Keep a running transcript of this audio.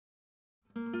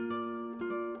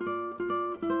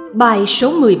Bài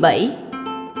số 17.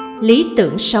 Lý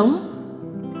tưởng sống.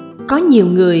 Có nhiều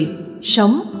người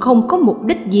sống không có mục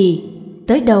đích gì,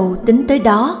 tới đâu tính tới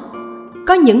đó.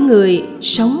 Có những người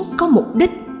sống có mục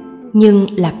đích,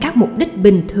 nhưng là các mục đích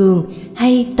bình thường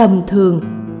hay tầm thường,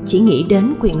 chỉ nghĩ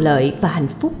đến quyền lợi và hạnh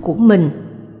phúc của mình.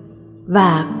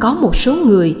 Và có một số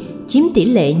người chiếm tỷ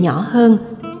lệ nhỏ hơn,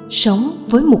 sống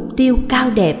với mục tiêu cao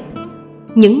đẹp.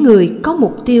 Những người có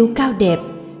mục tiêu cao đẹp,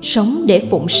 sống để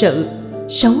phụng sự,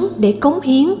 sống để cống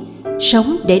hiến,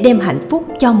 sống để đem hạnh phúc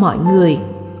cho mọi người.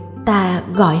 Ta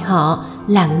gọi họ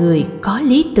là người có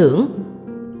lý tưởng.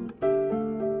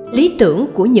 Lý tưởng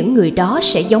của những người đó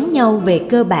sẽ giống nhau về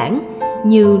cơ bản,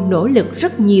 như nỗ lực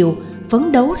rất nhiều,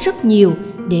 phấn đấu rất nhiều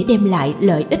để đem lại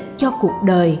lợi ích cho cuộc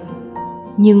đời.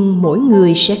 Nhưng mỗi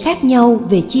người sẽ khác nhau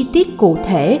về chi tiết cụ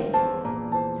thể.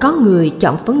 Có người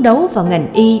chọn phấn đấu vào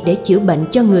ngành y để chữa bệnh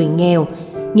cho người nghèo,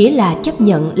 nghĩa là chấp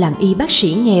nhận làm y bác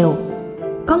sĩ nghèo.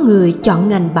 Có người chọn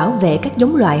ngành bảo vệ các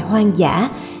giống loài hoang dã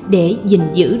để gìn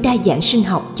giữ đa dạng sinh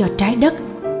học cho trái đất.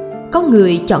 Có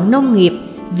người chọn nông nghiệp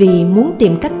vì muốn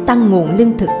tìm cách tăng nguồn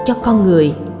lương thực cho con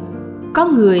người. Có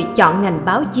người chọn ngành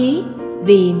báo chí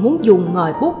vì muốn dùng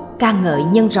ngòi bút ca ngợi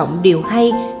nhân rộng điều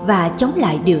hay và chống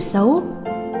lại điều xấu.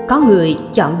 Có người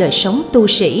chọn đời sống tu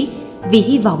sĩ vì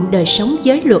hy vọng đời sống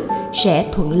giới luật sẽ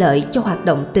thuận lợi cho hoạt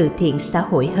động từ thiện xã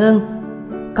hội hơn.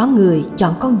 Có người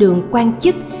chọn con đường quan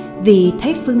chức vì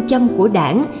thấy phương châm của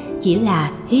Đảng chỉ là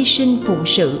hy sinh phụng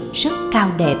sự rất cao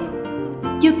đẹp.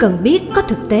 Chưa cần biết có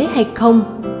thực tế hay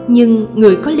không, nhưng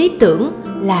người có lý tưởng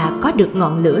là có được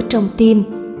ngọn lửa trong tim,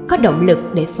 có động lực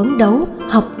để phấn đấu,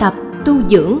 học tập, tu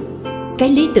dưỡng. Cái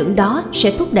lý tưởng đó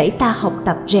sẽ thúc đẩy ta học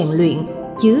tập rèn luyện,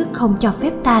 chứ không cho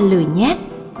phép ta lười nhác.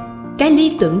 Cái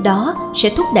lý tưởng đó sẽ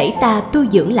thúc đẩy ta tu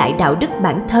dưỡng lại đạo đức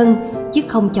bản thân, chứ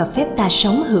không cho phép ta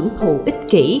sống hưởng thụ ích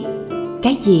kỷ.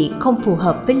 Cái gì không phù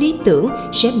hợp với lý tưởng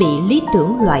sẽ bị lý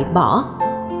tưởng loại bỏ.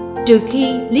 Trừ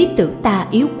khi lý tưởng ta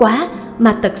yếu quá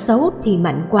mà tật xấu thì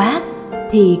mạnh quá,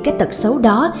 thì cái tật xấu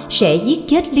đó sẽ giết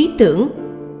chết lý tưởng.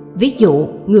 Ví dụ,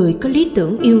 người có lý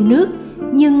tưởng yêu nước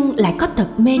nhưng lại có tật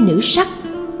mê nữ sắc.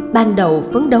 Ban đầu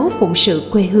phấn đấu phụng sự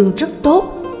quê hương rất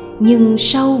tốt, nhưng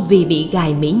sau vì bị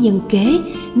gài mỹ nhân kế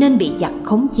nên bị giặc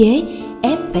khống chế,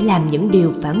 ép phải làm những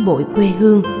điều phản bội quê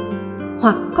hương.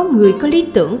 Hoặc có người có lý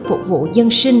tưởng phục vụ dân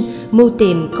sinh, mưu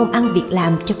tìm công ăn việc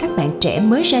làm cho các bạn trẻ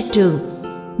mới ra trường,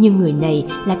 nhưng người này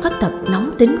lại có tật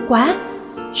nóng tính quá.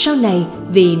 Sau này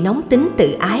vì nóng tính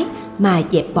tự ái mà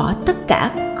dẹp bỏ tất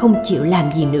cả, không chịu làm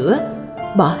gì nữa,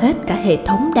 bỏ hết cả hệ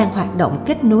thống đang hoạt động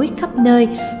kết nối khắp nơi,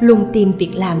 luôn tìm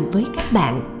việc làm với các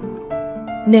bạn.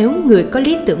 Nếu người có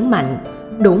lý tưởng mạnh,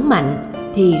 đủ mạnh,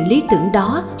 thì lý tưởng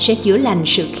đó sẽ chữa lành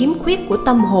sự khiếm khuyết của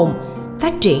tâm hồn,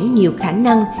 phát triển nhiều khả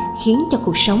năng, khiến cho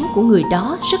cuộc sống của người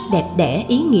đó rất đẹp đẽ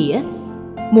ý nghĩa.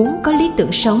 Muốn có lý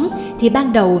tưởng sống thì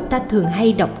ban đầu ta thường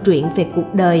hay đọc truyện về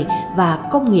cuộc đời và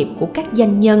công nghiệp của các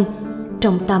danh nhân.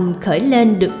 Trong tâm khởi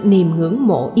lên được niềm ngưỡng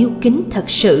mộ yêu kính thật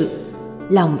sự.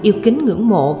 Lòng yêu kính ngưỡng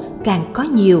mộ càng có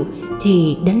nhiều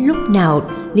thì đến lúc nào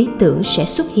lý tưởng sẽ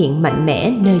xuất hiện mạnh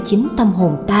mẽ nơi chính tâm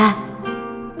hồn ta.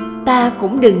 Ta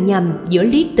cũng đừng nhầm giữa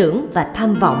lý tưởng và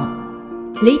tham vọng.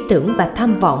 Lý tưởng và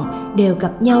tham vọng đều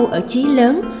gặp nhau ở chí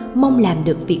lớn, mong làm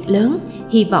được việc lớn,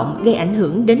 hy vọng gây ảnh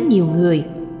hưởng đến nhiều người.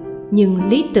 Nhưng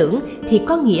lý tưởng thì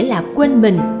có nghĩa là quên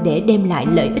mình để đem lại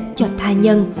lợi ích cho tha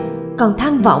nhân, còn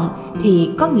tham vọng thì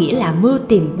có nghĩa là mưu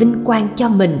tìm vinh quang cho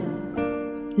mình.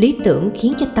 Lý tưởng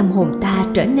khiến cho tâm hồn ta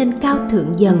trở nên cao thượng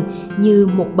dần như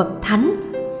một bậc thánh.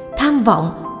 Tham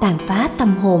vọng tàn phá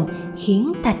tâm hồn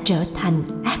khiến ta trở thành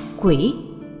ác quỷ.